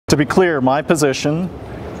To be clear, my position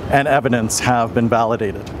and evidence have been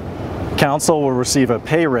validated. Council will receive a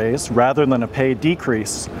pay raise rather than a pay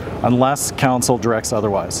decrease unless Council directs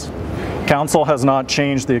otherwise. Council has not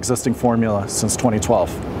changed the existing formula since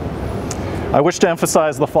 2012. I wish to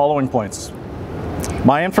emphasize the following points.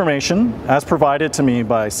 My information, as provided to me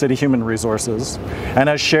by City Human Resources and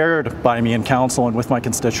as shared by me in Council and with my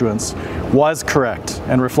constituents, was correct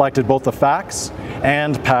and reflected both the facts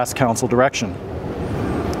and past Council direction.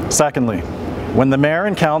 Secondly, when the Mayor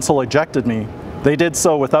and Council ejected me, they did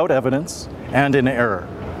so without evidence and in error.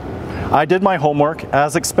 I did my homework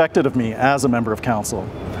as expected of me as a member of Council.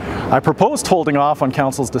 I proposed holding off on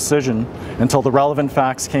Council's decision until the relevant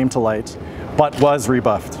facts came to light, but was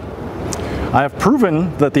rebuffed. I have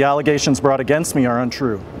proven that the allegations brought against me are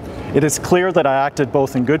untrue. It is clear that I acted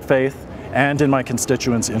both in good faith and in my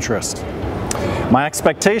constituents' interest. My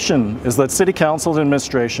expectation is that City Council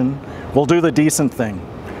administration will do the decent thing,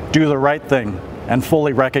 do the right thing, and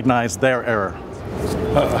fully recognize their error.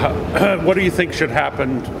 What do you think should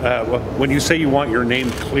happen when you say you want your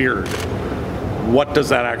name cleared? What does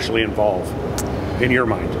that actually involve in your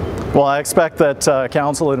mind? Well, I expect that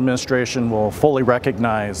Council administration will fully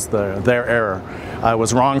recognize their error. I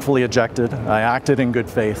was wrongfully ejected. I acted in good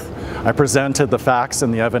faith. I presented the facts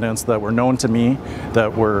and the evidence that were known to me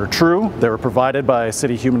that were true. They were provided by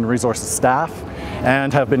City Human Resources staff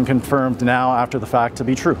and have been confirmed now after the fact to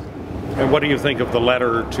be true. And what do you think of the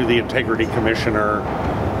letter to the Integrity Commissioner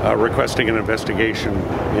requesting an investigation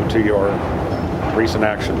into your recent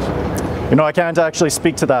actions? You know, I can't actually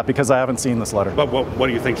speak to that because I haven't seen this letter. But what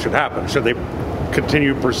do you think should happen? Should they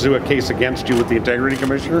continue to pursue a case against you with the Integrity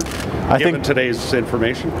Commissioner, given today's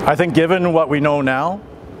information? I think given what we know now,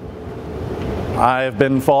 I've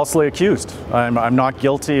been falsely accused. I'm not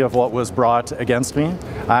guilty of what was brought against me.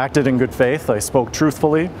 I acted in good faith, I spoke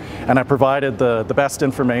truthfully, and I provided the best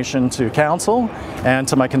information to Council and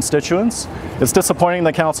to my constituents. It's disappointing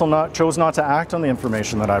that Council chose not to act on the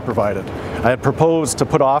information that I provided. I had proposed to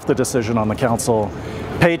put off the decision on the Council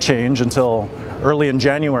pay change until early in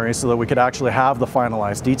January so that we could actually have the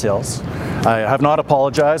finalized details. I have not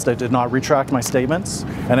apologized, I did not retract my statements,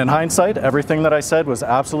 and in hindsight, everything that I said was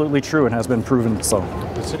absolutely true and has been proven so.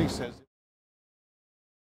 The city says